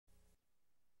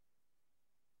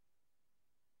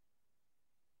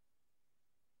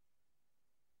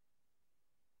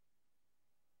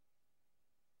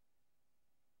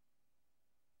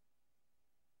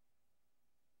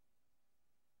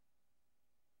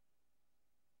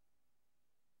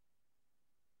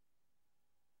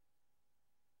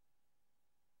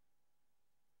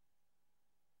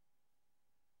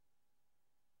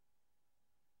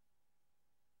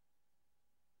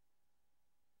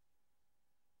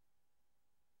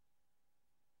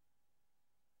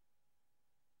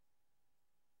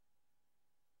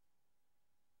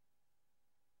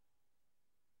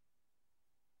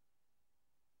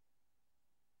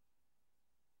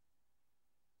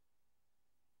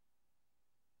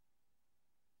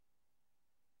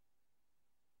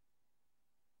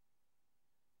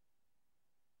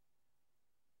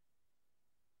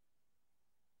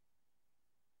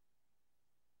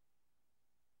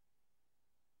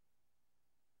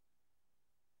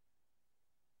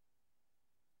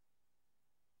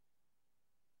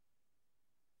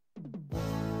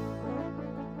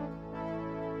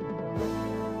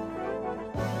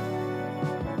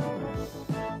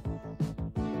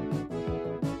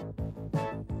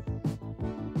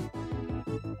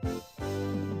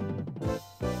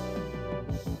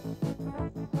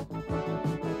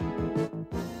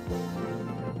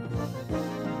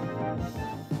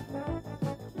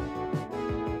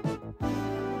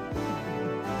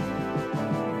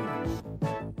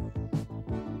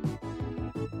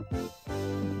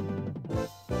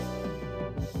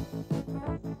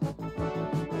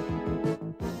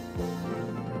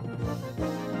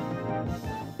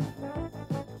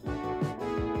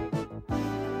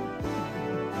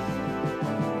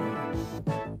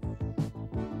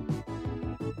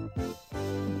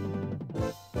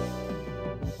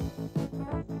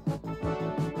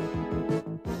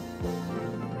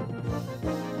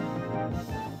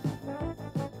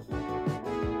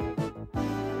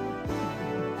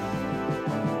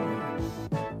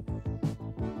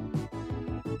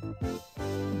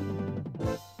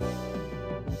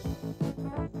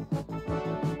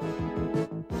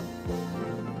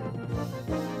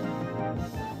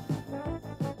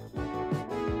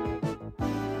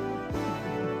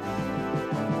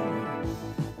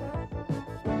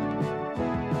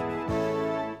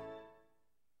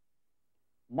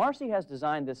MARCY has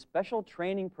designed this special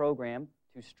training program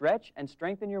to stretch and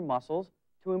strengthen your muscles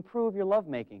to improve your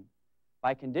lovemaking.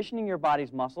 By conditioning your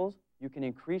body's muscles, you can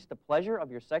increase the pleasure of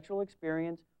your sexual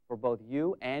experience for both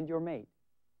you and your mate.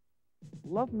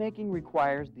 Lovemaking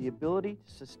requires the ability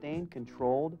to sustain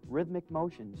controlled, rhythmic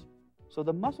motions, so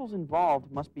the muscles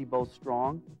involved must be both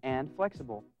strong and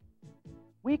flexible.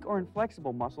 Weak or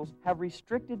inflexible muscles have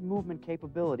restricted movement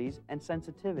capabilities and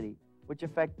sensitivity, which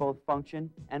affect both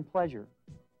function and pleasure.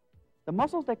 The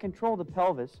muscles that control the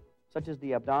pelvis, such as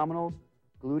the abdominals,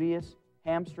 gluteus,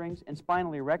 hamstrings, and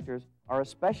spinal erectors, are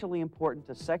especially important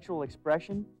to sexual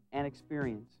expression and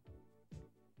experience.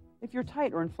 If you're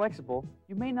tight or inflexible,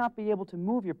 you may not be able to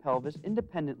move your pelvis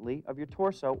independently of your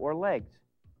torso or legs.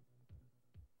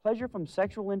 Pleasure from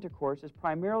sexual intercourse is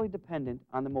primarily dependent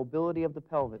on the mobility of the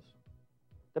pelvis.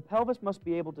 The pelvis must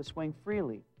be able to swing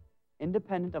freely,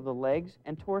 independent of the legs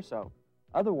and torso.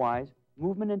 Otherwise,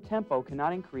 movement and tempo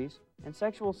cannot increase and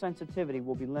sexual sensitivity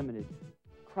will be limited.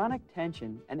 Chronic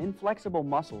tension and inflexible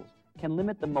muscles can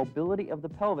limit the mobility of the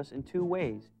pelvis in two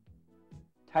ways.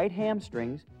 Tight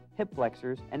hamstrings, hip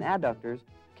flexors, and adductors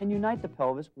can unite the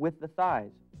pelvis with the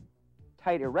thighs.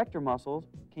 Tight erector muscles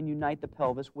can unite the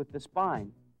pelvis with the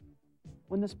spine.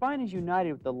 When the spine is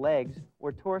united with the legs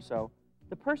or torso,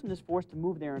 the person is forced to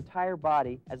move their entire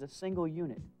body as a single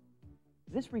unit.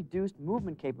 This reduced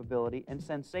movement capability and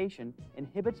sensation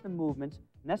inhibits the movements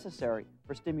necessary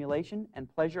for stimulation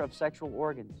and pleasure of sexual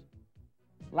organs.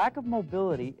 Lack of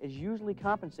mobility is usually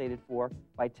compensated for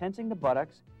by tensing the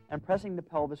buttocks and pressing the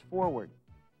pelvis forward.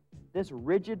 This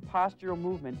rigid postural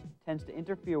movement tends to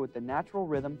interfere with the natural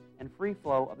rhythm and free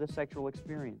flow of the sexual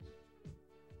experience.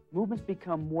 Movements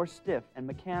become more stiff and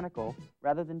mechanical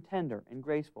rather than tender and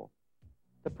graceful.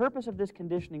 The purpose of this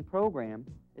conditioning program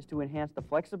is to enhance the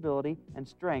flexibility and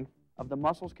strength of the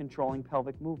muscles controlling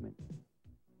pelvic movement.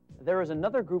 There is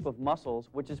another group of muscles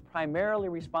which is primarily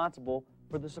responsible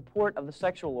for the support of the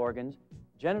sexual organs,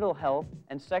 genital health,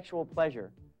 and sexual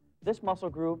pleasure. This muscle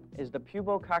group is the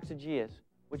pubococcygeus,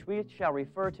 which we shall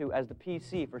refer to as the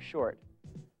PC for short.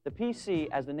 The PC,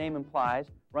 as the name implies,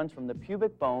 runs from the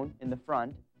pubic bone in the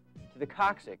front to the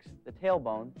coccyx, the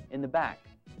tailbone, in the back.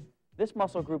 This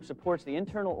muscle group supports the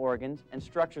internal organs and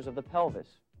structures of the pelvis.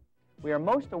 We are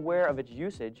most aware of its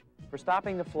usage for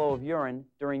stopping the flow of urine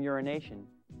during urination.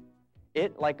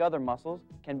 It, like other muscles,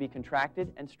 can be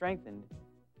contracted and strengthened.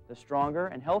 The stronger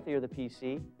and healthier the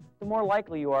PC, the more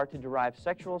likely you are to derive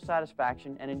sexual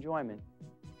satisfaction and enjoyment.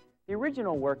 The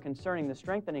original work concerning the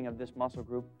strengthening of this muscle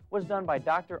group was done by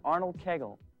Dr. Arnold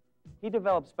Kegel. He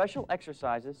developed special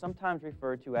exercises, sometimes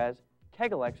referred to as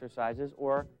Kegel exercises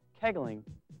or Kegling,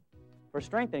 for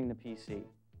strengthening the PC.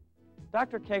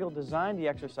 Dr. Kegel designed the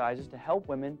exercises to help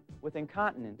women with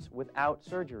incontinence without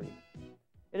surgery.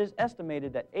 It is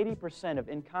estimated that 80% of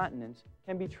incontinence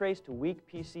can be traced to weak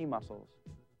PC muscles.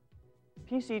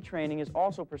 PC training is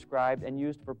also prescribed and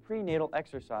used for prenatal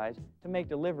exercise to make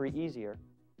delivery easier.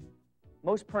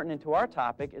 Most pertinent to our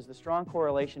topic is the strong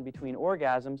correlation between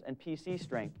orgasms and PC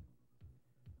strength.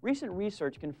 Recent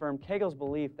research confirmed Kegel's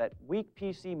belief that weak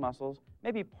PC muscles may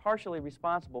be partially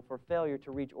responsible for failure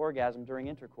to reach orgasm during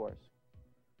intercourse.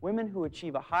 Women who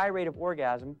achieve a high rate of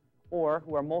orgasm or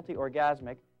who are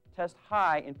multi-orgasmic test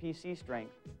high in PC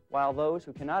strength, while those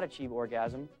who cannot achieve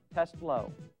orgasm test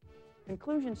low.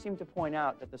 Conclusions seem to point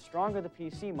out that the stronger the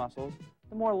PC muscles,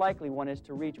 the more likely one is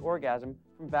to reach orgasm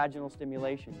from vaginal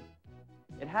stimulation.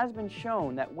 It has been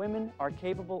shown that women are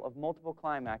capable of multiple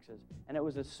climaxes, and it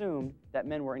was assumed that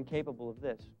men were incapable of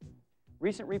this.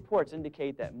 Recent reports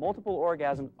indicate that multiple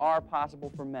orgasms are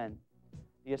possible for men.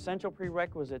 The essential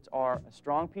prerequisites are a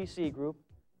strong PC group,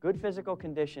 good physical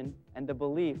condition, and the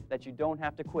belief that you don't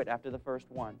have to quit after the first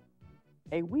one.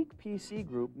 A weak PC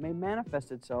group may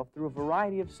manifest itself through a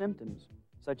variety of symptoms,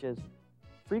 such as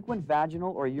frequent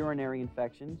vaginal or urinary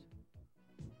infections,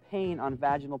 pain on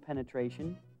vaginal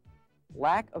penetration,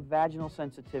 lack of vaginal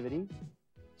sensitivity,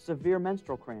 severe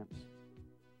menstrual cramps.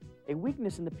 A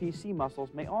weakness in the PC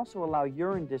muscles may also allow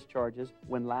urine discharges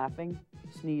when laughing,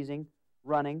 sneezing,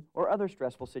 running, or other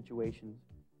stressful situations.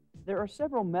 There are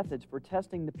several methods for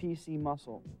testing the PC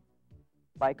muscle: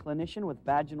 by clinician with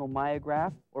vaginal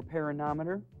myograph or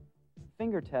perinometer,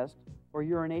 finger test, or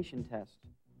urination test.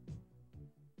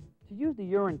 To use the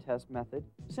urine test method,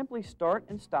 simply start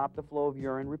and stop the flow of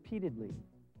urine repeatedly.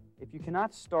 If you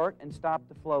cannot start and stop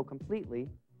the flow completely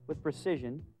with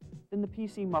precision, then the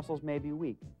PC muscles may be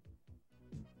weak.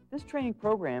 This training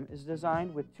program is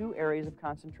designed with two areas of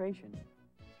concentration: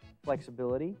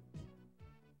 flexibility,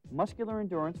 muscular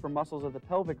endurance for muscles of the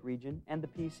pelvic region and the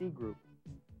PC group.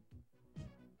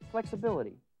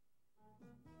 Flexibility.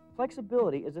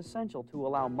 Flexibility is essential to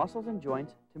allow muscles and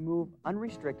joints to move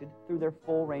unrestricted through their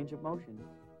full range of motion.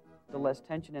 The less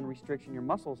tension and restriction your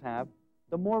muscles have,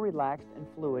 the more relaxed and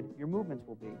fluid your movements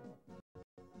will be.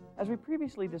 As we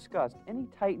previously discussed, any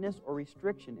tightness or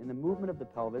restriction in the movement of the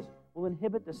pelvis will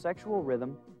inhibit the sexual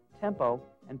rhythm, tempo,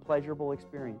 and pleasurable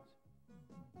experience.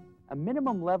 A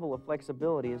minimum level of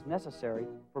flexibility is necessary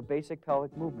for basic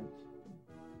pelvic movements.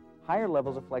 Higher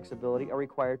levels of flexibility are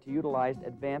required to utilize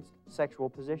advanced sexual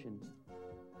positions.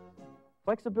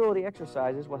 Flexibility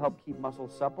exercises will help keep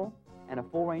muscles supple and a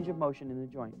full range of motion in the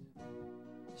joints.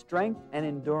 Strength and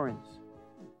endurance.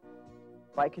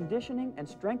 By conditioning and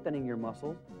strengthening your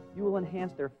muscles, you will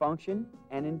enhance their function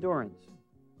and endurance.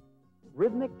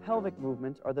 Rhythmic pelvic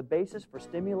movements are the basis for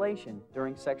stimulation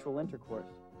during sexual intercourse.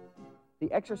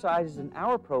 The exercises in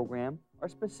our program are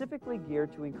specifically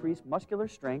geared to increase muscular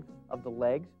strength of the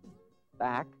legs,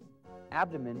 back,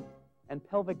 abdomen, and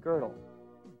pelvic girdle.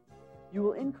 You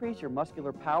will increase your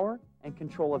muscular power and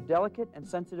control of delicate and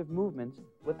sensitive movements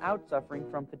without suffering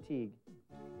from fatigue.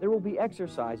 There will be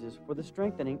exercises for the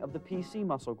strengthening of the PC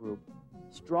muscle group.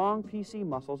 Strong PC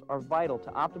muscles are vital to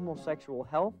optimal sexual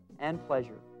health and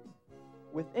pleasure.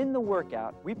 Within the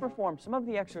workout, we perform some of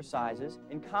the exercises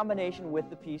in combination with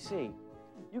the PC.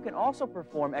 You can also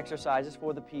perform exercises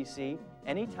for the PC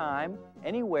anytime,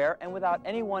 anywhere, and without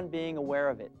anyone being aware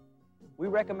of it. We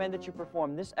recommend that you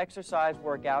perform this exercise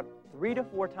workout 3 to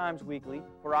 4 times weekly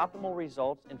for optimal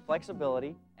results in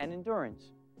flexibility and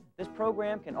endurance. This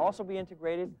program can also be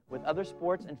integrated with other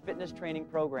sports and fitness training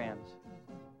programs.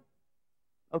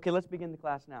 Okay, let's begin the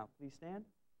class now. Please stand.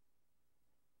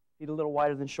 Feet a little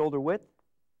wider than shoulder width.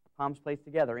 Palms placed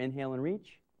together. Inhale and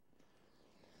reach.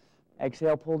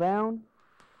 Exhale, pull down.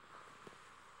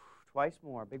 Twice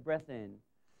more. Big breath in.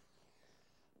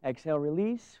 Exhale,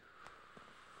 release.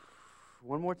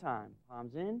 One more time.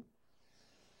 Palms in.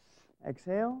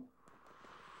 Exhale.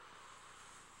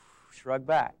 Shrug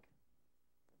back.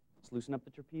 Let's loosen up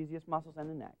the trapezius muscles and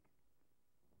the neck.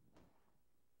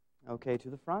 Okay, to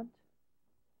the front.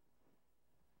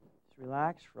 Just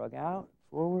relax, shrug out,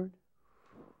 forward.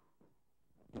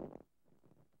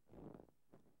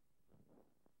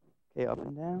 Okay, up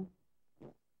and down.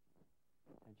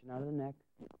 Tension out of the neck.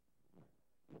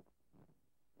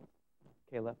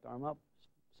 Okay, left arm up,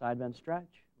 side bend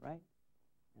stretch, right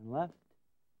and left,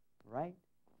 right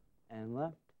and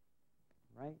left,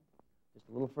 right. Just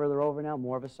a little further over now,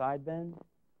 more of a side bend,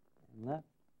 and left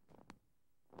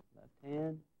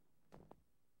hand,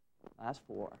 last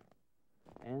 4,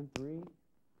 and 3,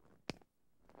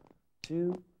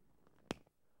 2,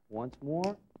 once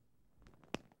more.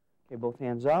 Okay, both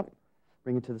hands up,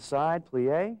 bring it to the side,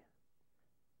 plie.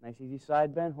 Nice easy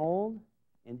side bend, hold,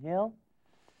 inhale,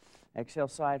 exhale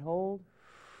side hold,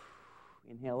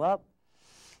 inhale up,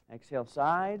 exhale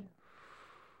side,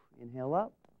 inhale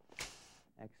up,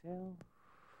 exhale,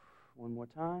 one more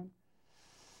time.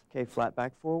 Okay, flat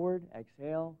back forward,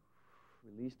 exhale,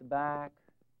 release the back,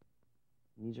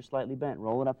 knees are slightly bent,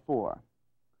 roll it up, 4,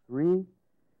 3,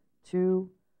 2,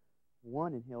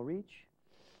 1, inhale, reach,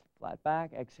 flat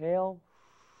back, exhale,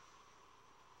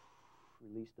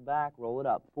 release the back, roll it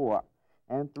up, 4,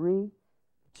 and 3,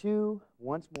 2,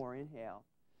 once more, inhale,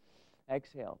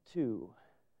 exhale, 2,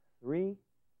 3,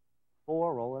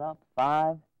 4, roll it up,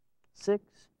 5, 6,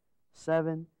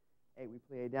 7, 8,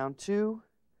 we plie down 2,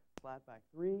 flat back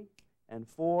 3, and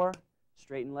 4,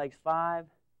 straighten legs 5,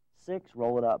 6,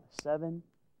 roll it up, 7,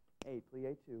 8,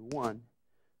 plie 2, 1,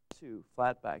 2,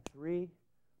 flat back 3,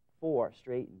 4,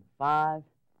 straighten 5,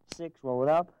 6, roll it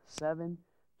up, 7,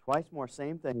 twice more,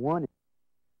 same thing, 1,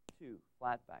 2,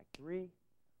 flat back 3,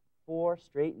 4,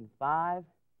 straighten 5,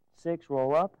 6,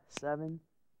 roll up, 7,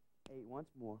 8, once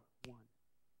more, 1,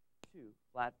 2,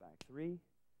 flat back 3,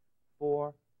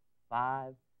 4,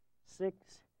 5, 6,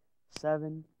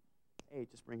 7,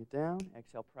 8. Just bring it down.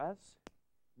 Exhale, press.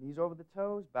 Knees over the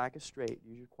toes, back is straight.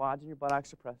 Use your quads and your buttocks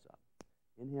to press up.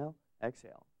 Inhale,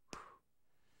 exhale.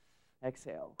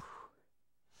 Exhale.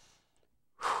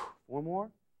 4 more.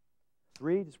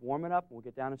 3, just warm it up. We'll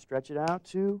get down and stretch it out.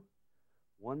 2,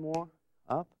 1 more,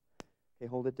 up. Okay,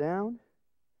 hold it down.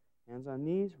 Hands on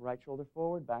knees, right shoulder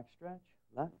forward, back stretch.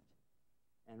 Left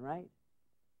and right.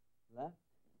 Left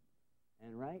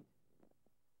and right.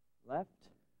 Left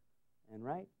and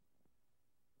right.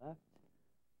 Left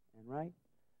and right.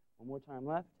 One more time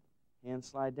left. Hands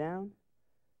slide down.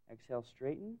 Exhale,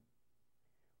 straighten.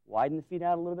 Widen the feet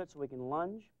out a little bit so we can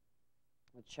lunge.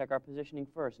 Let's check our positioning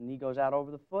first. Knee goes out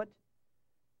over the foot.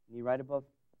 Knee right above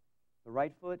the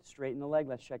right foot. Straighten the leg.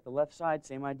 Let's check the left side.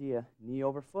 Same idea. Knee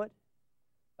over foot.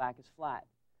 Back is flat.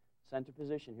 Center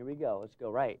position. Here we go. Let's go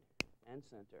right and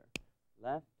center.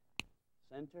 Left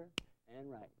center,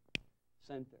 and right,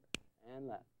 center, and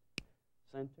left,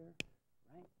 center,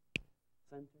 right,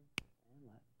 center, and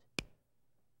left.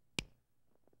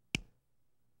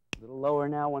 A little lower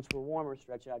now. Once we're warmer,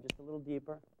 stretch it out just a little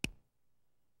deeper.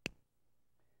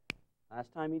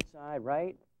 Last time each side,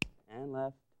 right and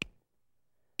left.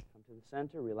 Come to the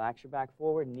center, relax your back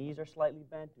forward. Knees are slightly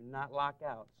bent. Do not lock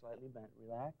out. Slightly bent.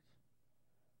 Relax.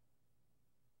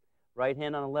 Right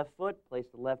hand on the left foot. Place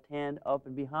the left hand up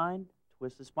and behind.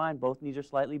 Twist the spine. Both knees are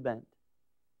slightly bent.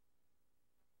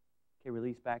 Okay,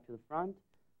 release back to the front.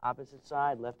 Opposite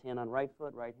side, left hand on right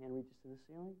foot. Right hand reaches to the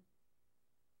ceiling.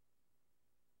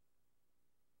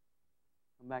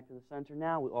 Come back to the center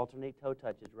now. We alternate toe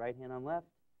touches. Right hand on left,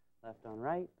 left on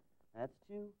right. That's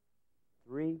 2,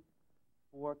 3,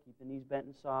 4. Keep the knees bent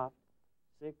and soft.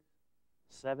 6,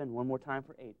 7. One more time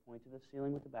for 8. Point to the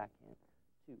ceiling with the back hand.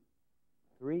 2,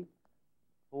 3,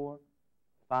 4,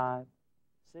 5,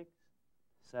 6,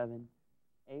 7,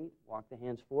 8. Walk the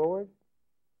hands forward.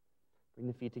 Bring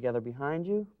the feet together behind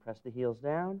you. Press the heels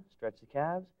down. Stretch the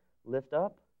calves. Lift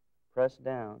up. Press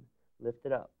down. Lift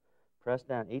it up. Press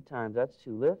down 8 times. That's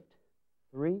 2. Lift.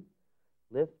 3.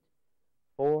 Lift.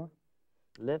 4.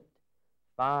 Lift.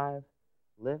 5.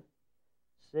 Lift.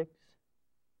 6.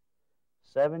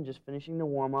 7. Just finishing the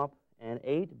warm-up. And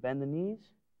 8. Bend the knees.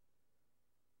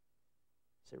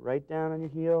 Sit right down on your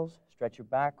heels. Stretch your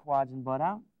back, quads, and butt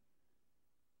out.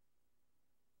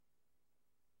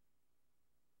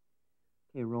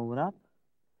 Okay, roll it up.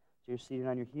 So you're seated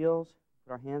on your heels.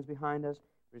 Put our hands behind us.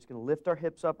 We're just going to lift our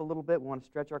hips up a little bit. We want to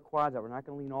stretch our quads out. We're not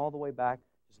going to lean all the way back.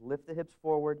 Just lift the hips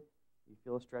forward. You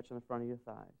feel a stretch on the front of your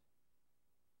thighs.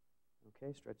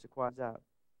 Okay, stretch the quads out.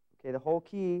 Okay, the whole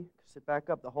key, sit back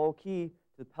up, the whole key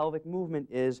to the pelvic movement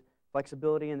is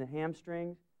flexibility in the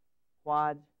hamstrings,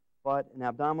 quads, butt, and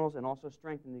abdominals, and also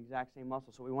strengthen the exact same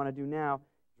muscle. So what we want to do now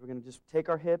is we're going to just take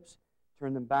our hips,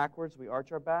 turn them backwards. We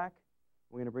arch our back.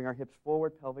 We're going to bring our hips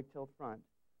forward, pelvic tilt front.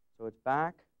 So it's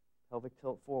back, pelvic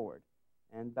tilt forward,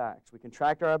 and back. So we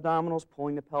contract our abdominals,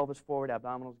 pulling the pelvis forward.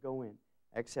 Abdominals go in.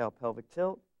 Exhale, pelvic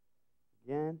tilt.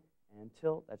 Again, and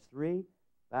tilt. That's 3.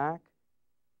 Back.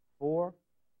 4.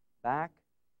 Back.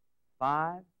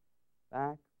 5.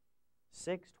 Back.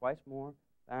 6. Twice more.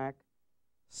 Back.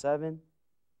 7.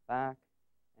 Back.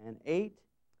 And 8.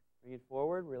 Bring it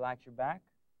forward. Relax your back.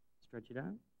 Stretch it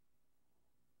out.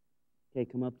 Okay,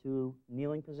 come up to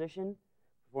kneeling position.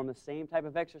 Perform the same type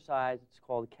of exercise. It's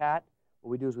called cat.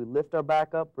 What we do is we lift our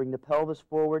back up, bring the pelvis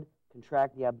forward,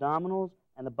 contract the abdominals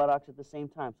and the buttocks at the same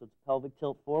time. So it's pelvic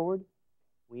tilt forward.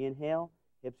 We inhale,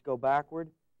 hips go backward,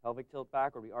 pelvic tilt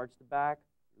backward. We arch the back,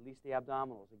 release the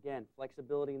abdominals. Again,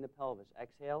 flexibility in the pelvis.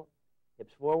 Exhale,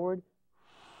 hips forward.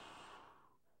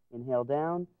 Inhale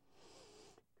down,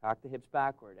 cock the hips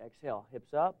backward. Exhale,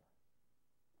 hips up,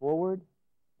 forward,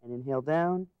 and inhale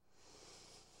down.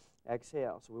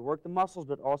 Exhale. So we work the muscles,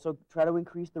 but also try to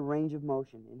increase the range of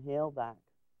motion. Inhale, back.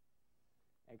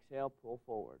 Exhale, pull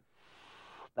forward.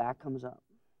 Back comes up.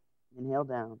 Inhale,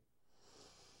 down.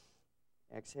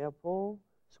 Exhale, pull.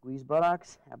 Squeeze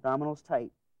buttocks, abdominals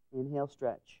tight. Inhale,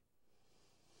 stretch.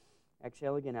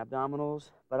 Exhale again, abdominals,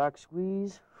 buttocks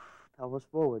squeeze, pelvis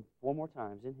forward. 4 more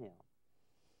times. Inhale.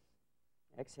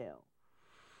 Exhale.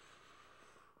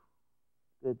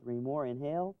 Good. 3 more.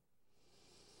 Inhale.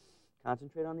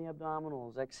 Concentrate on the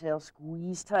abdominals. Exhale,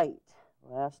 squeeze tight.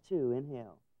 Last 2.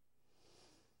 Inhale.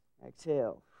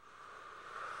 Exhale.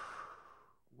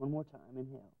 1 more time.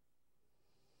 Inhale.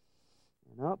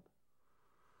 And up.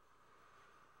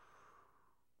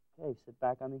 Okay, sit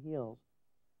back on the heels.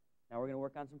 Now we're going to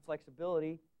work on some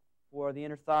flexibility for the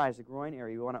inner thighs, the groin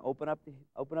area. You want to open up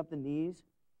the knees.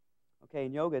 Okay,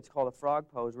 in yoga it's called a frog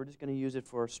pose. We're just going to use it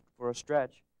for a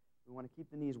stretch. We want to keep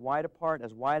the knees wide apart,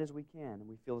 as wide as we can, and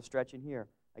we feel the stretch in here.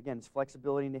 Again, it's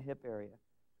flexibility in the hip area.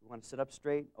 We want to sit up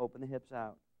straight, open the hips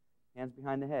out. Hands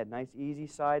behind the head. Nice, easy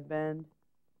side bend.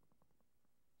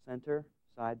 Center,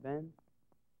 side bend.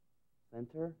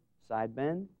 Center, side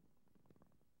bend.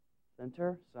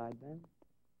 Center, side bend.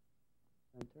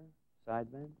 Center,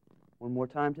 side bend. 1 more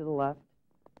time to the left.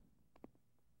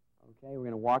 Okay, we're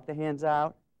going to walk the hands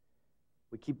out.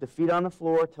 We keep the feet on the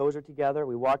floor, toes are together.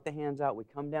 We walk the hands out. We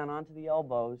come down onto the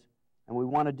elbows. And what we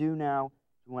want to do now,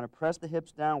 we want to press the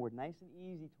hips downward, nice and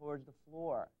easy towards the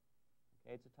floor.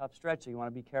 Okay, it's a tough stretch, so you want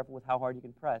to be careful with how hard you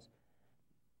can press.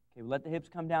 Okay, let the hips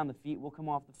come down. The feet will come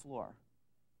off the floor.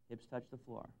 Hips touch the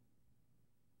floor.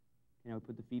 Okay, now we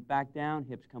put the feet back down,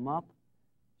 hips come up.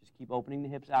 Just keep opening the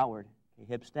hips outward. Okay,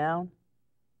 hips down,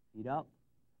 feet up,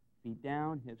 feet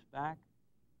down, hips back.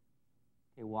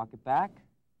 Okay, walk it back.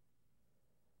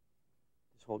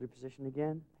 Just hold your position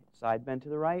again. Side bend to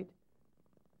the right.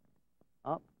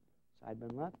 up, side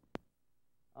bend left,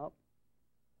 up,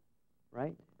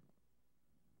 right,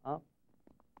 up,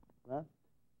 left,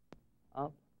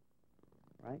 up,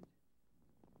 right,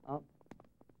 up,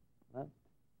 left,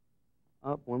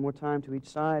 up. One more time to each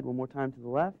side, one more time to the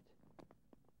left.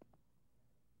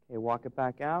 Okay, walk it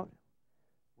back out.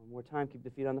 One more time, keep the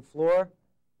feet on the floor.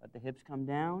 Let the hips come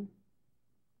down.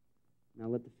 Now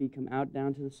let the feet come out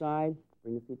down to the side.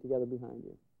 Bring the feet together behind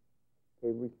you.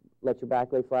 Okay, let your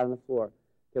back lay flat on the floor.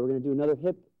 Okay, we're going to do another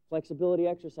hip flexibility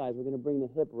exercise. We're going to bring the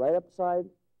hip right up side,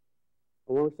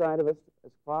 alongside of us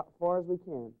as far as we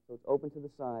can. So it's open to the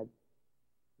side.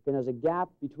 Then there's a gap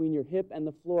between your hip and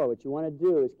the floor. What you want to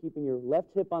do is keeping your left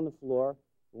hip on the floor.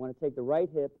 You want to take the right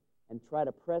hip and try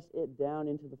to press it down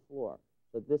into the floor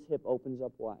so that this hip opens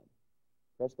up wide.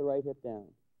 Press the right hip down.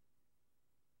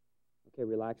 Okay,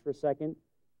 relax for a second.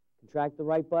 Contract the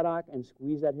right buttock and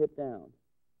squeeze that hip down.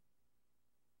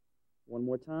 One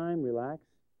more time, relax.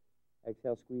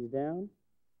 Exhale, squeeze down.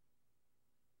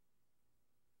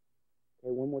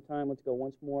 Okay, one more time, let's go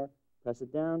once more. Press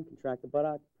it down, contract the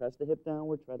buttock, press the hip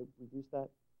downward, try to reduce that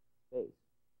space.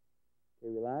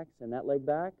 Okay, relax, send that leg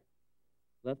back.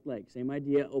 Left leg, same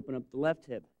idea, open up the left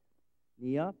hip.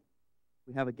 Knee up.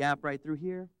 We have a gap right through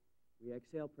here. We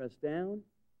exhale, press down.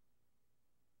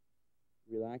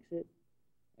 Relax it.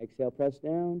 Exhale, press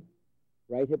down.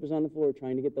 Right hip is on the floor,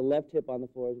 trying to get the left hip on the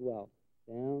floor as well.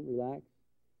 Down, relax.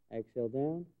 Exhale,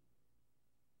 down.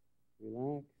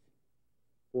 Relax.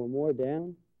 4 more,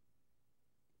 down.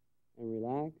 And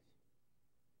relax.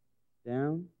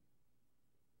 Down.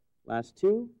 Last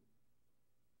 2.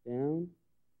 Down.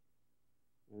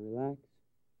 And relax.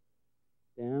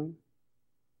 Down.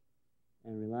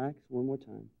 And relax. One more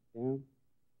time. Down.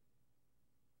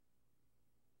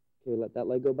 Okay, let that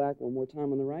leg go back one more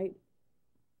time on the right.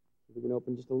 We're going to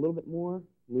open just a little bit more.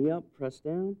 Knee up, press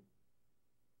down.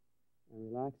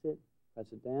 And relax it. Press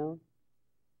it down.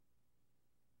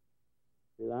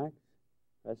 Relax.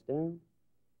 Press down.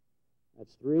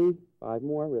 That's 3. 5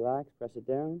 more. Relax. Press it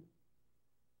down.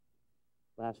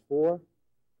 Last 4.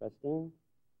 Press down.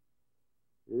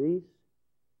 Release.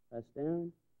 Press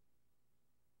down.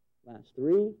 Last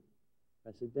 3.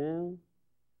 Press it down.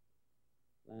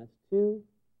 Last 2.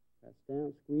 Press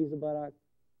down. Squeeze the buttock.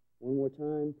 One more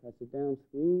time. Press it down.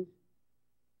 Squeeze.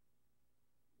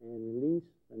 And release.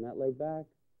 Send that leg back.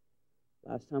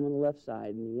 Last time on the left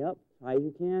side. Knee up. As high as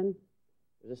you can.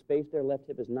 There's a space there. Left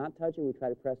hip is not touching. We try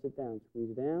to press it down.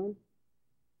 Squeeze down.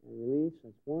 And release.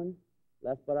 That's 1.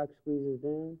 Left buttock squeezes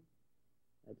down.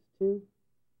 That's 2.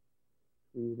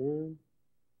 Squeeze down.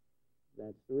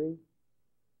 That's 3.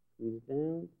 Squeeze it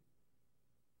down.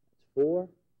 That's 4.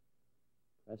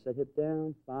 Press that hip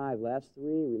down. 5. Last 3.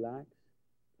 Relax.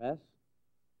 Press.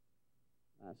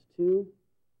 Last 2.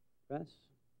 Press.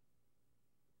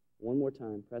 One more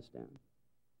time. Press down.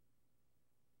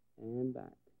 And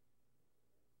back.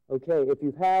 Okay, if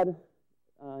you've had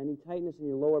any tightness in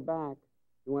your lower back,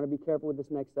 you want to be careful with this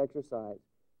next exercise.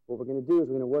 What we're going to do is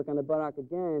we're going to work on the buttock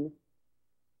again,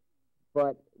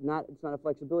 but it's not a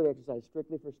flexibility exercise,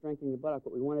 strictly for strengthening the buttock.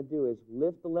 What we want to do is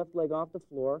lift the left leg off the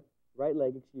floor, right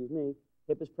leg, excuse me,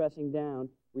 hip is pressing down,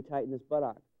 we tighten this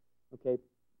buttock. Okay,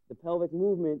 the pelvic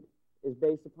movement is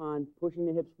based upon pushing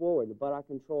the hips forward. The buttock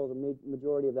controls a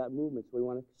majority of that movement, so we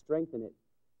want to strengthen it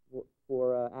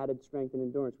for added strength and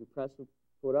endurance. We press the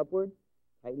foot upward,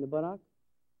 tighten the buttock,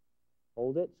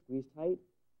 hold it, squeeze tight,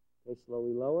 okay,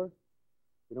 slowly lower.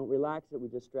 We don't relax it, we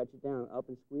just stretch it down, up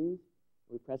and squeeze.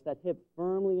 We press that hip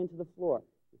firmly into the floor.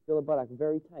 We feel the buttock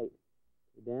very tight.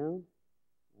 Down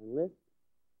and lift,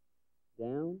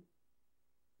 down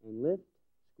and lift,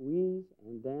 squeeze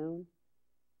and down,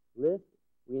 lift.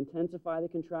 We intensify the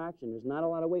contraction. There's not a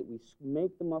lot of weight. We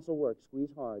make the muscle work. Squeeze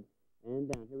hard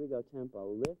and down. Here we go,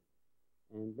 tempo. Lift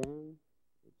and down,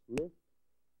 lift,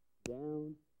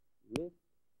 down, lift,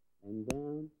 and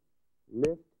down,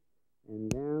 lift, and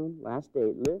down. Last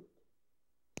 8, lift,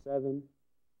 7,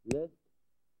 lift,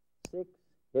 6,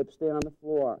 hips stay on the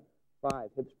floor, 5,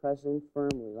 hips pressing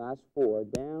firmly. Last 4,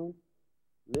 down,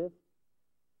 lift,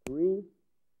 3,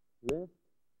 lift,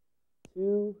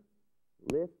 2,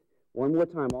 lift. One more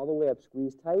time, all the way up,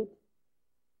 squeeze tight,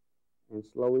 and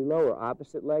slowly lower.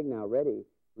 Opposite leg now, ready.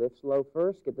 Lift slow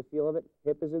first, get the feel of it.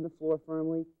 Hip is in the floor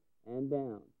firmly, and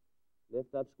down.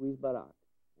 Lift up, squeeze buttock,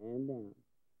 and down.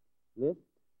 Lift,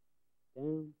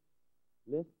 down,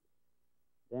 lift,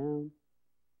 down,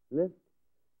 lift,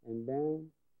 and down,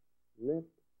 lift,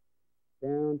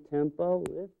 down, tempo,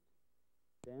 lift,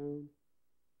 down,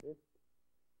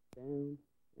 and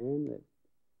lift,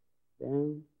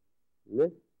 down,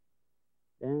 lift,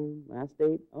 down. Last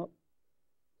 8, up,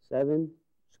 7,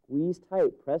 Squeeze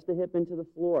tight. Press the hip into the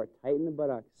floor. Tighten the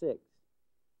buttock. 6.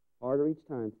 Harder each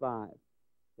time. 5.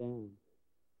 Down.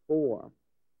 4.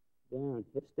 Down.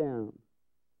 Hips down.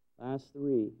 Last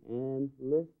 3. And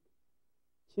lift.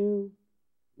 2.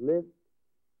 Lift.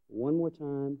 1 more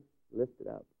time. Lift it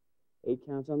up. 8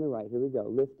 counts on the right. Here we go.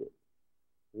 Lift it.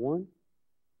 1.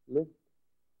 Lift.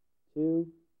 2.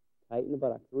 Tighten the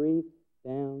buttock. 3.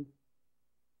 Down.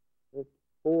 Lift.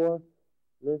 4.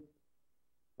 Lift.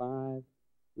 5.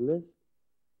 Lift.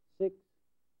 6.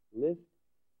 Lift.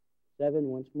 7.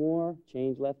 Once more.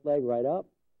 Change left leg right up.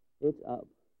 It's up.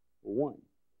 1.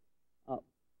 Up.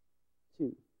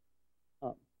 2.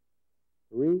 Up.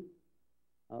 3.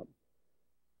 Up.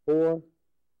 4.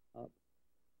 Up.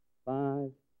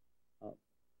 5. Up.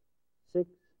 6.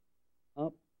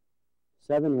 Up.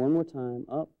 7. One more time.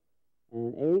 Up.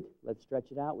 And 8. Let's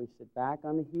stretch it out. We sit back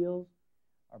on the heels.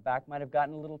 Our back might have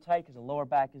gotten a little tight because the lower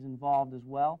back is involved as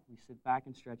well. We sit back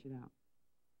and stretch it out.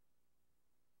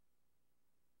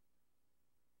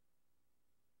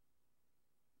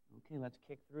 Okay, let's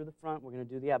kick through the front. We're going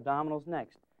to do the abdominals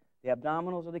next. The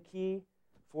abdominals are the key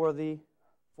for the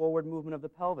forward movement of the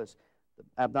pelvis. The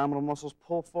abdominal muscles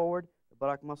pull forward, the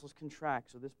buttock muscles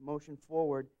contract. So this motion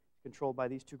forward is controlled by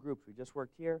these two groups. We just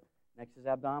worked here. Next is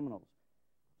abdominals.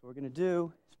 So what we're going to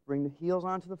do is bring the heels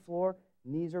onto the floor.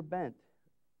 Knees are bent.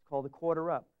 It's called the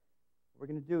quarter up. What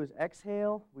we're going to do is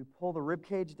exhale. We pull the rib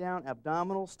cage down.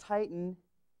 Abdominals tighten. And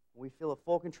we feel a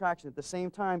full contraction. At the same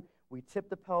time, we tip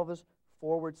the pelvis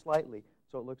forward slightly.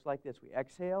 So it looks like this. We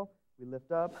exhale. We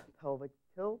lift up. Pelvic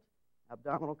tilt.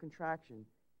 Abdominal contraction.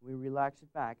 We relax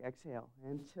it back. Exhale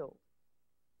and tilt.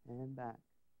 And back.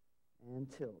 And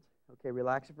tilt. Okay,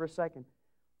 relax it for a second.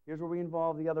 Here's where we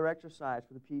involve the other exercise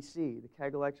for the PC, the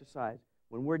Kegel exercise.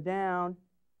 When we're down,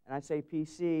 and I say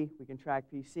PC, we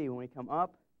contract PC. When we come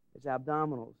up, it's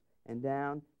abdominals. And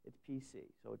down, it's PC.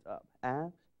 So it's up.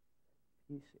 Abs,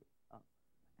 PC, up.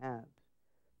 Abs,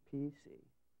 PC.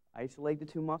 Isolate the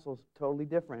two muscles, totally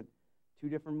different. Two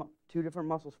different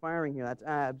muscles firing here. That's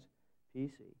abs,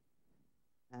 PC.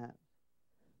 Abs,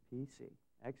 PC.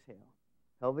 Exhale.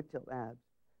 Pelvic tilt, abs,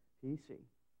 PC.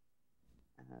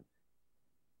 Abs,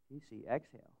 PC.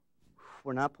 Exhale.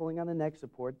 We're not pulling on the neck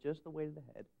support, just the weight of the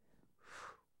head.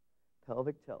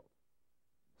 Pelvic tilt.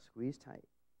 Squeeze tight.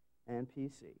 And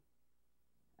PC.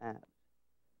 Abs.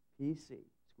 PC.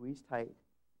 Squeeze tight.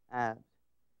 Abs.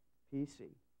 PC.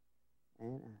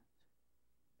 And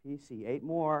abs. PC. 8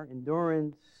 more.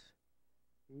 Endurance.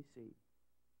 PC.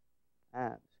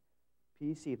 Abs.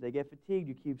 PC. If they get fatigued,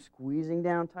 you keep squeezing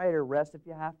down tighter. Rest if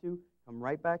you have to. Come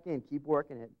right back in. Keep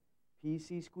working it.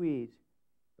 PC squeeze.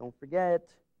 Don't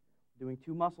forget, doing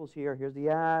 2 muscles here. Here's the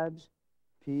abs.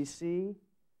 PC.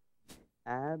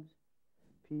 Abs.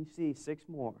 PC. 6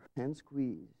 more. And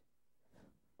squeeze.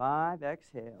 5.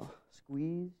 Exhale.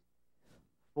 Squeeze.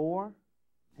 4.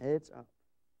 It's up.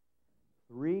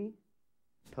 3.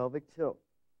 Pelvic tilt.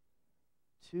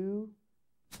 2.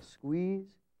 Squeeze.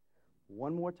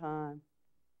 1 more time.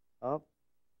 Up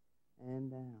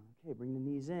and down. Okay, bring the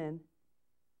knees in.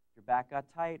 If your back got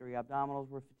tight or your abdominals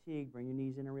were fatigued, bring your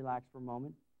knees in and relax for a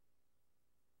moment.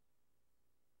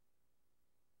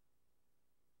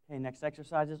 Okay, next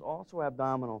exercise is also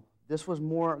abdominal. This was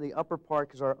more the upper part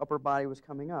because our upper body was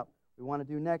coming up. We want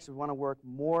to do next, we want to work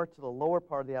more to the lower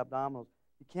part of the abdominals.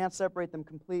 You can't separate them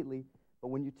completely, but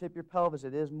when you tip your pelvis,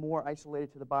 it is more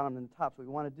isolated to the bottom than the top. So what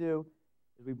we want to do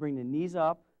is we bring the knees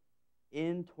up,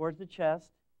 in towards the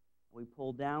chest, and we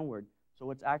pull downward. So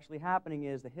what's actually happening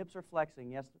is the hips are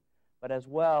flexing, yes, but as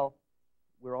well,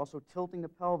 we're also tilting the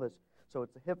pelvis. So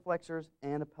it's the hip flexors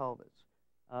and the pelvis,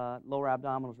 lower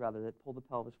abdominals rather, that pull the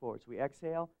pelvis forward. So we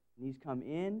exhale, knees come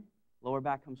in, lower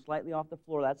back comes slightly off the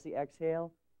floor. That's the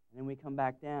exhale, and then we come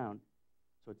back down.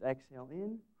 So it's exhale in,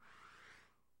 and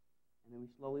then we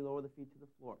slowly lower the feet to the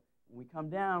floor. When we come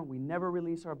down, we never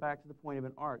release our back to the point of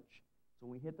an arch. So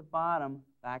when we hit the bottom,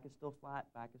 back is still flat,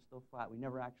 back is still flat. We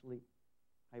never actually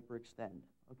hyperextend.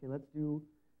 Okay, let's do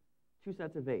 2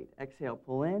 sets of 8. Exhale,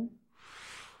 pull in,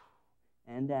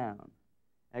 and down.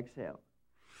 Exhale,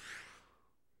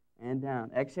 and down.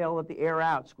 Exhale, let the air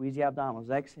out. Squeeze the abdominals.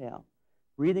 Exhale.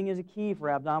 Breathing is a key for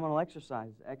abdominal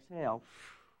exercises. Exhale.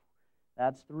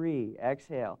 That's 3.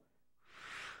 Exhale.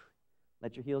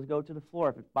 Let your heels go to the floor.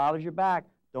 If it bothers your back,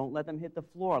 don't let them hit the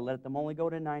floor. Let them only go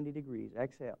to 90 degrees.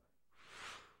 Exhale.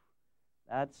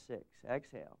 That's 6.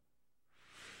 Exhale.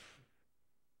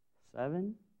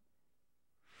 7.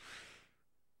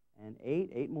 And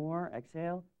 8. 8 more.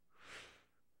 Exhale.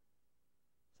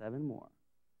 7 more.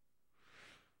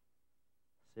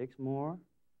 6 more.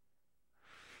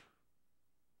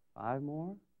 5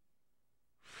 more.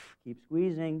 Keep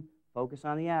squeezing. Focus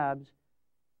on the abs.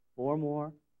 4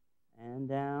 more. And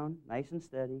down. Nice and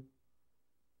steady.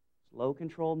 Slow,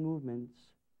 controlled movements.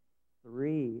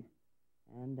 3.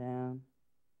 And down.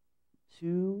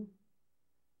 2.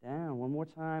 Down. One more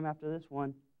time after this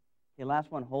one. Okay,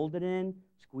 last one. Hold it in.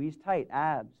 Squeeze tight.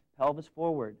 Abs. Pelvis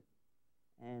forward.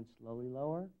 And slowly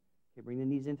lower. Okay, bring the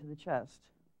knees into the chest.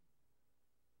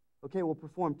 Okay, we'll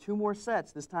perform 2 more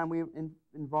sets. This time we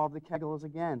involve the kegels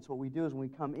again. So what we do is when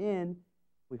we come in,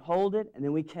 we hold it, and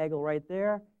then we kegel right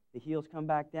there. The heels come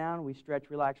back down. We stretch,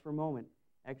 relax for a moment.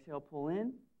 Exhale, pull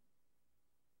in.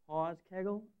 Pause,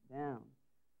 kegel, down.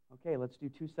 Okay, let's do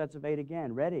 2 sets of 8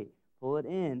 again. Ready? Pull it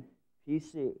in,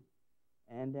 PC,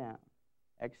 and down.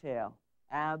 Exhale,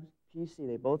 abs, PC.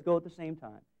 They both go at the same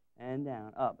time. And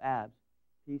down, up, abs,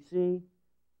 PC,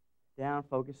 down,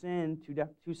 focus in,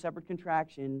 2 separate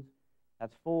contractions.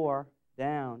 That's 4,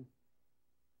 down,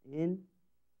 in,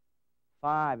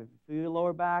 5. If you feel your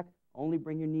lower back, only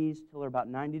bring your knees till they're about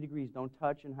 90 degrees. Don't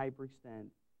touch and hyperextend.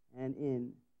 And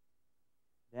in,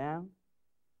 down,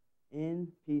 in,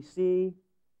 PC,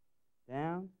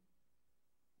 down,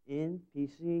 in,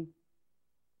 PC,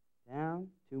 down.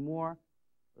 2 more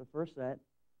for the first set,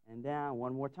 and down.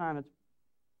 1 more time. That's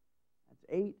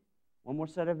 8. 1 more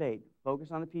set of 8. Focus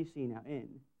on the PC now. In,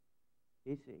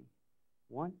 PC.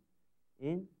 1,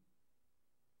 in,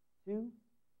 2,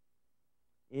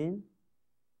 in,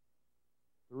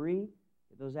 3.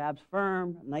 Get those abs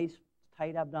firm. Nice,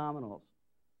 tight abdominals.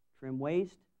 Trim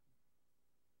waist.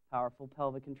 Powerful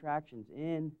pelvic contractions.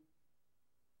 In.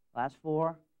 Last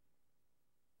 4.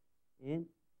 In.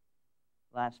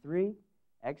 Last 3.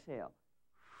 Exhale.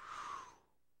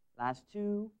 Last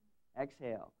 2.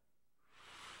 Exhale.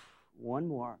 1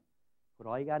 more. Put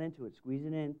all you got into it. Squeeze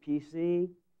it in. PC.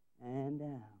 And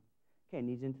down. Okay,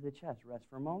 knees into the chest. Rest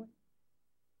for a moment.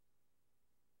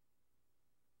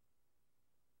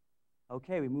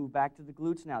 Okay, we move back to the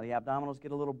glutes now. The abdominals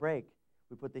get a little break.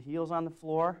 We put the heels on the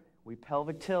floor. We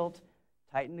pelvic tilt.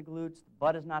 Tighten the glutes. The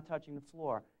butt is not touching the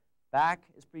floor. Back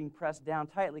is being pressed down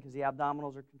tightly because the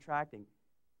abdominals are contracting.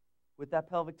 With that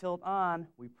pelvic tilt on,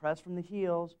 we press from the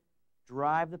heels,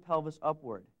 drive the pelvis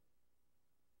upward.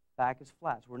 Back is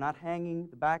flat. So we're not hanging,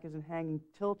 the back isn't hanging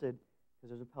tilted because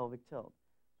there's a pelvic tilt.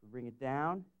 So bring it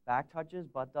down, back touches,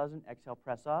 butt doesn't. Exhale,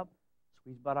 press up,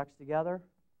 squeeze buttocks together,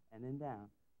 and then down.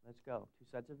 Let's go. 2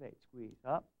 sets of 8. Squeeze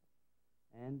up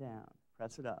and down.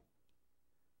 Press it up.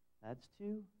 That's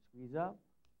 2. Squeeze up.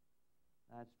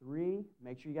 That's 3.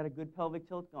 Make sure you got a good pelvic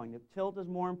tilt going. The tilt is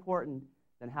more important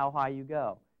than how high you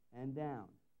go. And down.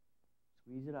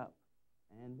 Squeeze it up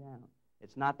and down.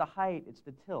 It's not the height, it's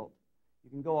the tilt.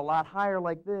 You can go a lot higher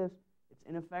like this. It's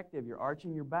ineffective. You're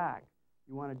arching your back.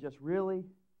 You want to just really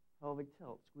pelvic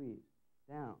tilt. Squeeze.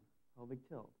 Down. Pelvic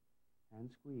tilt. And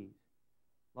squeeze.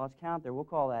 Lost count there. We'll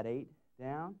call that 8.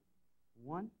 Down.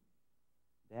 1.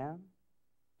 Down.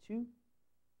 2.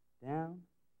 Down.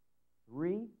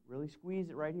 3. Really squeeze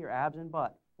it right here. Abs and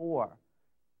butt. 4.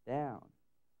 Down.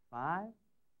 5.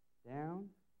 Down.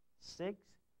 6.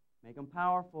 Make them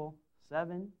powerful.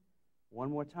 7. 1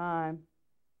 more time.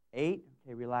 8.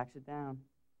 Okay, relax it down.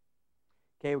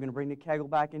 Okay, we're going to bring the kegel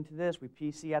back into this. We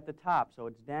PC at the top. So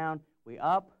it's down. We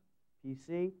up.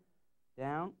 PC.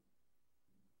 Down.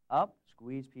 Up.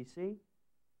 Squeeze PC.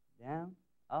 Down.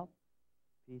 Up.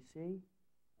 PC.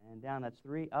 And down. That's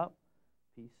 3. Up.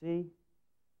 PC.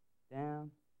 Down.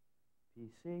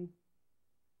 PC.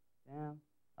 Down.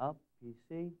 Up.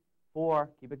 PC. 4.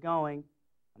 Keep it going.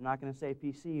 I'm not going to say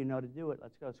PC. You know to do it.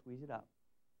 Let's go. Squeeze it up.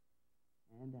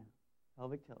 And down.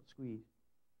 Pelvic tilt. Squeeze.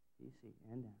 PC.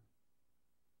 And down.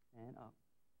 And up.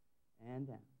 And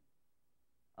down.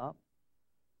 Up.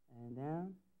 And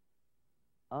down.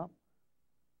 Up.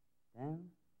 Down.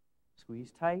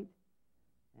 Squeeze tight.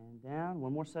 And down.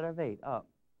 1 more set of 8. Up.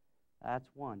 That's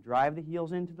 1. Drive the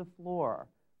heels into the floor.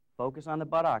 Focus on the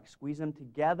buttocks. Squeeze them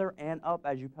together and up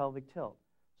as you pelvic tilt.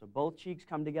 So both cheeks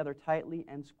come together tightly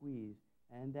and squeeze.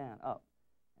 And down. Up.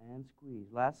 And squeeze.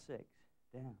 Last 6.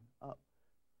 Down. Up.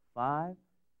 5.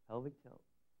 Pelvic tilt.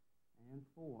 And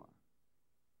 4.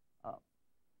 Up.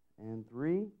 And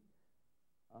 3.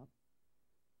 Up.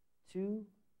 2.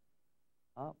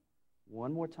 Up.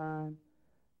 1 more time.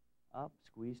 Up.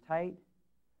 Squeeze tight.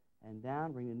 And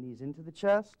down. Bring the knees into the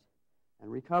chest.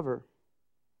 And recover.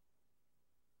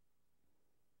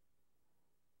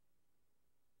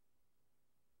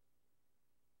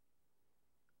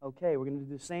 Okay, we're going to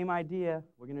do the same idea.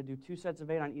 We're going to do 2 sets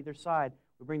of 8 on either side.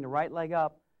 We bring the right leg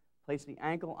up, place the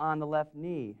ankle on the left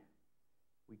knee.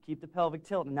 We keep the pelvic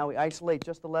tilt, and now we isolate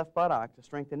just the left buttock to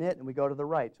strengthen it, and we go to the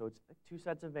right. So it's 2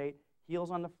 sets of 8, heels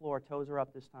on the floor, toes are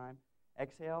up this time.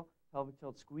 Exhale, pelvic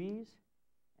tilt, squeeze,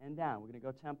 and down. We're going to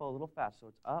go tempo a little fast. So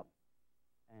it's up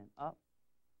and up,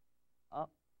 up,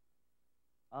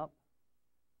 up,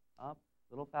 up.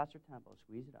 A little faster tempo.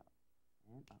 Squeeze it up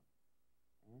and up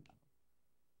and up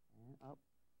and up.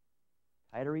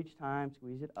 Tighter each time.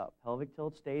 Squeeze it up. Pelvic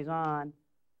tilt stays on.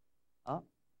 Up,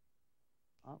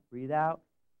 up. Breathe out.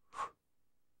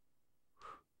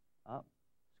 Up.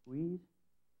 Squeeze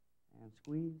and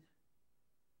squeeze,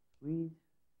 squeeze.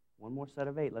 One more set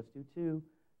of 8. Let's do 2,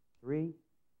 3,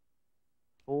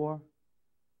 4,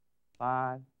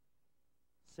 5,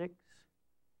 6,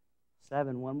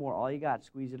 7. One more. All you got.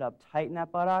 Squeeze it up. Tighten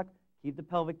that buttock. Keep the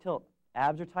pelvic tilt.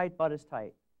 Abs are tight. Butt is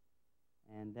tight.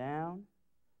 And down.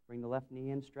 Bring the left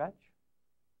knee in. Stretch.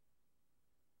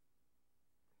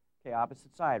 Okay,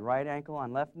 opposite side. Right ankle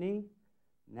on left knee.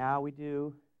 Now we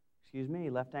do,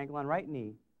 left ankle on right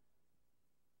knee.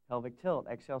 Pelvic tilt.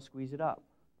 Exhale, squeeze it up.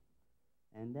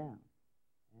 And down.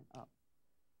 And up.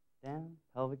 Down.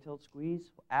 Pelvic tilt,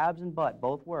 squeeze. Abs and butt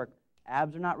both work.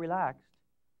 Abs are not relaxed.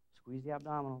 Squeeze the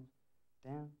abdominals.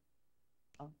 Down.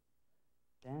 Up.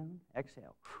 Down.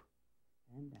 Exhale.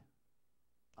 And down.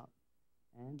 Up.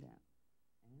 And down.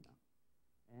 And up.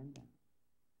 And down.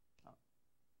 Up.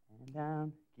 And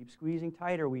down. Keep squeezing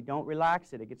tighter. We don't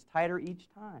relax it. It gets tighter each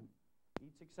time.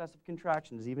 Each successive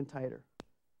contraction is even tighter.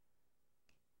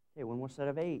 Okay, one more set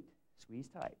of 8. Squeeze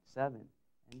tight. 7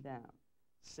 and down.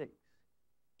 6,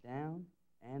 down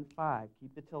and 5.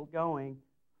 Keep the tilt going.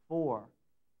 4,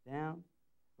 down.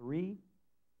 3,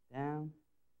 down.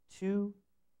 2,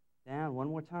 down. One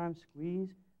more time. Squeeze.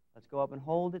 Let's go up and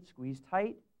hold it. Squeeze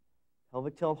tight.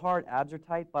 Pelvic tilt hard. Abs are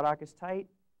tight. Buttock is tight.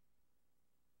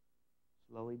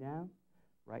 Slowly down.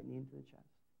 Right knee into the chest.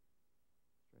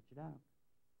 Stretch it out.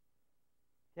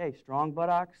 Okay, strong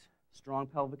buttocks, strong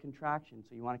pelvic contraction.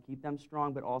 So you want to keep them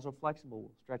strong but also flexible.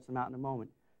 We'll stretch them out in a moment.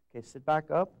 Okay, sit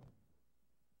back up.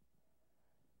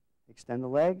 Extend the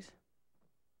legs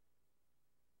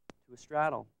to a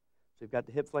straddle. So you've got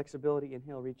the hip flexibility.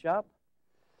 Inhale, reach up.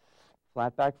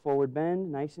 Flat back, forward bend.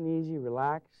 Nice and easy.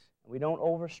 Relax. And we don't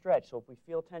overstretch. So if we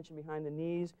feel tension behind the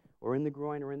knees or in the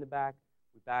groin or in the back,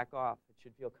 we back off. It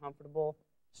should feel comfortable.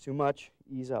 If it's too much,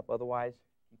 ease up. Otherwise,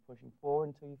 keep pushing forward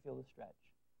until you feel the stretch.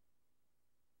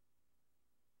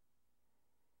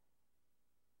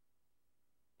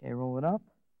 Okay, roll it up.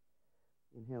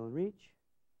 Inhale and reach.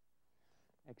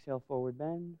 Exhale, forward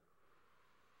bend.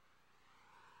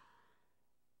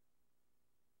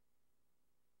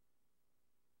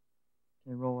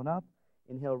 Okay, roll it up.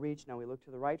 Inhale, reach. Now we look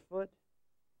to the right foot.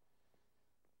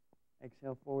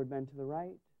 Exhale, forward bend to the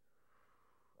right.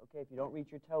 Okay, if you don't reach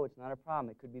your toe, it's not a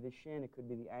problem. It could be the shin, it could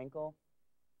be the ankle.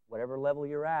 Whatever level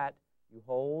you're at, you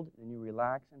hold, then you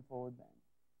relax and forward bend.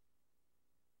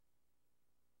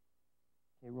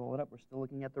 Okay, roll it up. We're still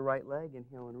looking at the right leg.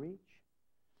 Inhale and reach.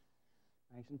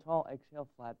 Nice and tall. Exhale,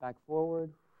 flat back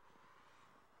forward.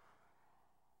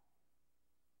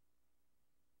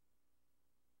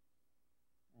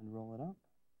 And roll it up.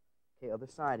 Okay, other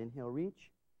side. Inhale, reach.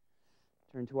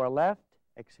 Turn to our left.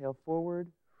 Exhale,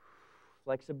 forward.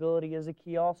 Flexibility is a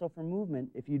key also for movement.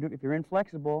 If you're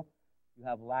inflexible, you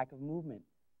have lack of movement.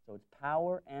 So it's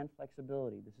power and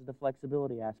flexibility. This is the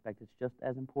flexibility aspect. It's just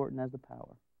as important as the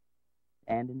power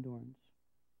and endurance.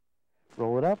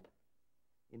 Roll it up.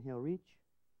 Inhale, reach.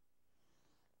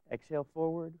 Exhale,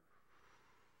 forward.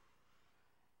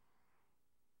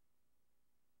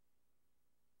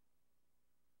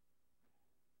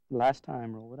 Last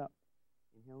time, roll it up.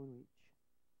 Inhale and reach.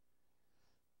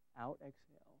 Out, exhale.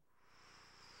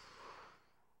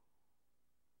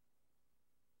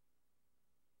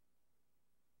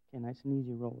 Okay, nice and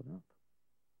easy, roll it up.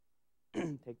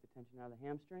 Take the tension out of the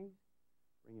hamstrings.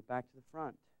 Bring it back to the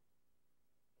front.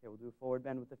 Okay, we'll do a forward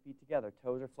bend with the feet together.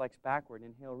 Toes are flexed backward.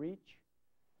 Inhale, reach.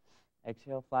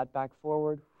 Exhale, flat back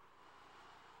forward.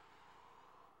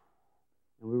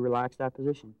 And we relax that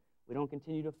position. We don't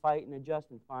continue to fight and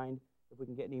adjust and find if we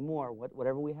can get any more.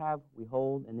 Whatever we have, we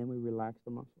hold, and then we relax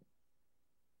the muscle.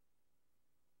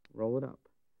 Roll it up.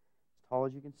 As tall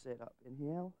as you can sit up.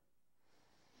 Inhale.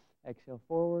 Exhale,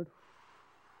 forward.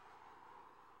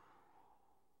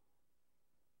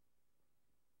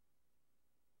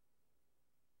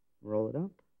 Roll it up.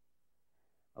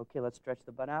 Okay, let's stretch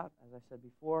the butt out. As I said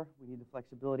before, we need the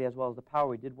flexibility as well as the power.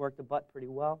 We did work the butt pretty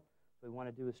well. What we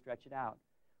want to do is stretch it out.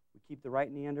 We keep the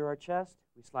right knee under our chest.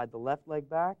 We slide the left leg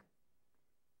back,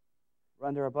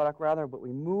 under our buttock rather, but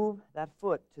we move that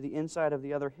foot to the inside of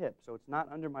the other hip. So it's not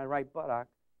under my right buttock.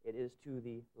 It is to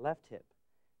the left hip.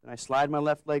 Then I slide my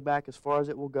left leg back as far as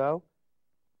it will go.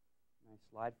 And I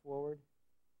slide forward,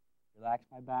 relax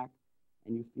my back,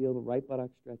 and you feel the right buttock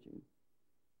stretching.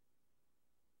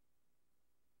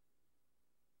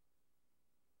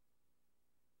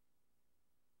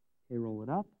 Okay, roll it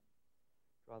up.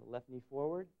 Draw the left knee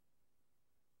forward.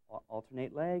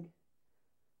 Alternate leg.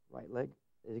 Right leg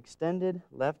is extended.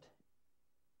 Left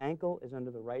ankle is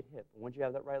under the right hip. And once you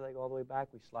have that right leg all the way back,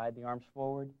 we slide the arms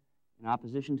forward in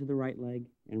opposition to the right leg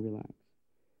and relax.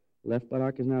 Left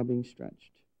buttock is now being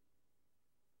stretched.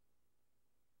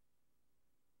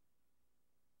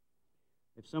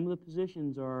 If some of the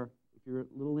positions are, if you're a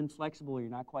little inflexible or you're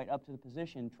not quite up to the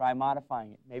position, try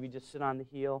modifying it. Maybe just sit on the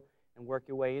heel and work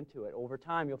your way into it. Over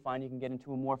time, you'll find you can get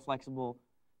into a more flexible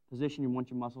position, and once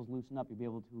your muscles loosen up, you'll be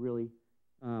able to really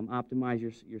optimize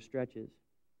your stretches.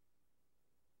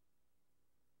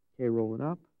 Okay, roll it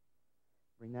up.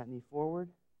 Bring that knee forward.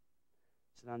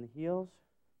 Sit on the heels.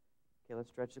 Okay, let's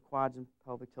stretch the quads and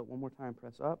pelvic tilt one more time.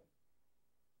 Press up.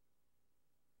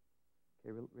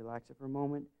 Okay, relax it for a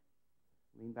moment.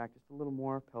 Lean back just a little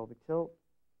more. Pelvic tilt.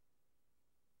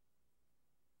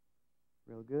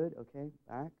 Real good. Okay,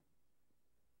 back.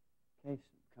 Okay,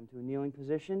 come to a kneeling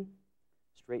position.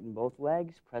 Straighten both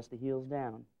legs. Press the heels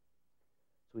down.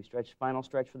 So we stretch, final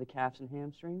stretch for the calves and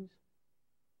hamstrings.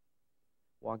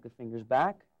 Walk the fingers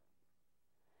back.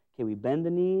 Okay, we bend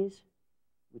the knees.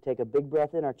 We take a big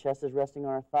breath in. Our chest is resting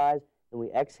on our thighs. Then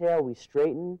we exhale. We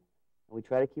straighten. And we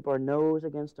try to keep our nose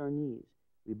against our knees.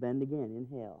 We bend again.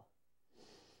 Inhale.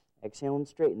 Exhale and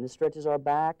straighten. This stretches our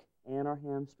back and our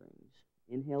hamstrings.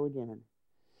 Inhale again.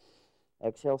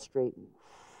 Exhale, straighten.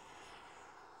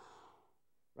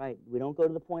 Right. We don't go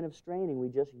to the point of straining. We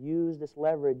just use this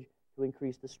leverage to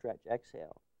increase the stretch.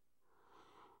 Exhale.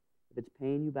 If it's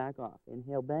pain, you back off.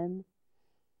 Inhale, bend.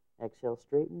 Exhale,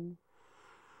 straighten.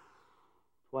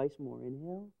 Twice more.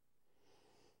 Inhale.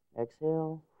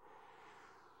 Exhale.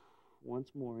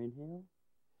 Once more. Inhale.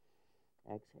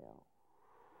 Exhale.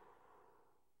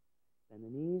 Bend the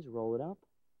knees. Roll it up.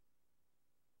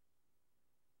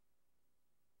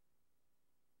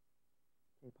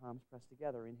 Okay, palms pressed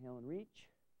together. Inhale and reach.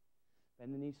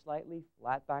 Bend the knees slightly.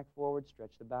 Flat back forward.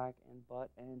 Stretch the back and butt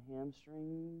and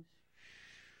hamstrings.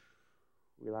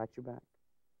 Relax your back.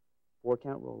 4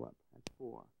 count roll up. That's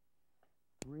 4.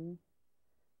 3,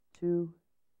 2,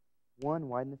 1.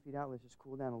 Widen the feet out. Let's just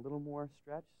cool down a little more.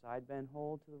 Stretch. Side bend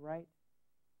hold to the right.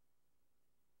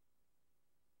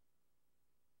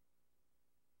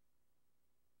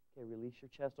 Okay, release your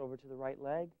chest over to the right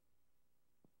leg.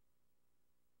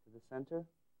 To the center.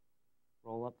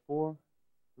 Roll up 4,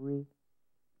 3,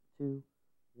 2,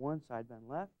 1. Side bend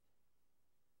left.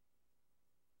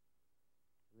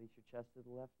 Release your chest to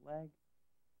the left leg.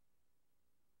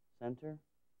 Center.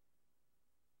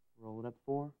 Roll it up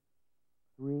 4,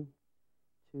 3,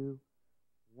 2,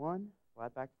 1.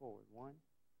 Flat back forward. 1,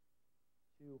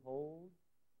 2, hold.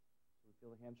 So we feel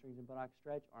the hamstrings and buttocks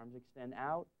stretch. Arms extend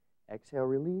out. Exhale,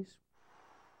 release.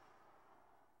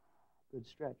 Good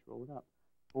stretch. Roll it up.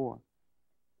 4,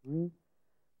 3,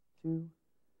 2,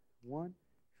 1.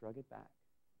 Shrug it back.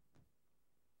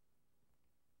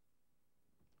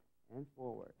 And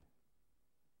forward.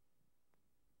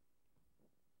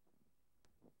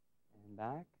 And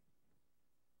back.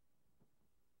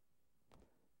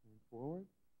 And forward.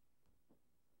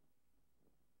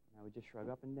 Now we just shrug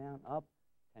up and down. Up.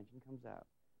 Tension comes out.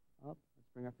 Up. Let's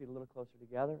bring our feet a little closer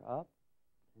together. Up.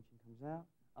 Tension comes out.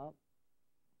 Up.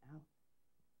 Out.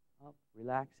 Up.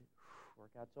 Relax it.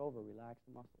 Workout's over. Relax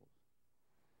the muscles.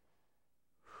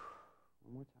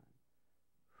 One more time.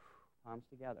 Palms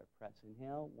together. Press.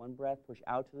 Inhale. One breath. Push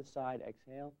out to the side.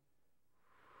 Exhale.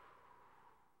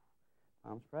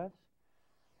 Palms press.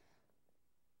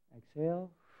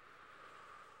 Exhale.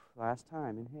 Last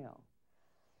time. Inhale.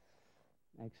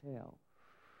 Exhale.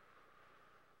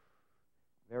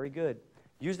 Very good.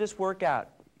 Use this workout.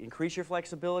 Increase your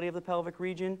flexibility of the pelvic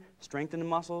region, strengthen the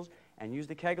muscles, and use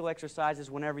the Kegel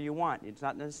exercises whenever you want. It's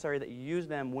not necessary that you use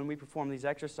them when we perform these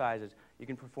exercises. You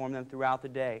can perform them throughout the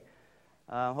day.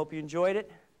 Hope you enjoyed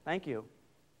it. Thank you.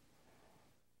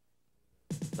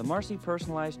 The MARCY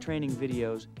personalized training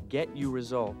videos get you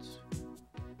results.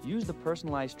 Use the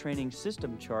personalized training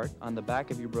system chart on the back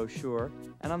of your brochure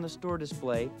and on the store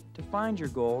display to find your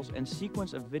goals and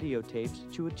sequence of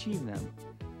videotapes to achieve them.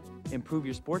 Improve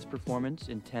your sports performance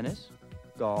in tennis,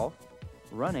 golf,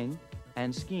 running,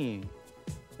 and skiing.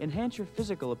 Enhance your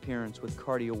physical appearance with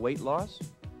cardio weight loss,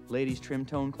 ladies trim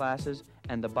tone classes,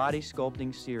 and the body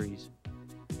sculpting series.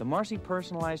 The MARCY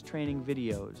personalized training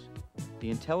videos, the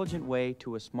intelligent way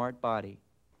to a smart body.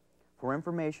 For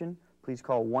information, please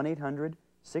call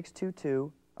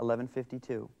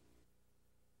 1-800-622-1152.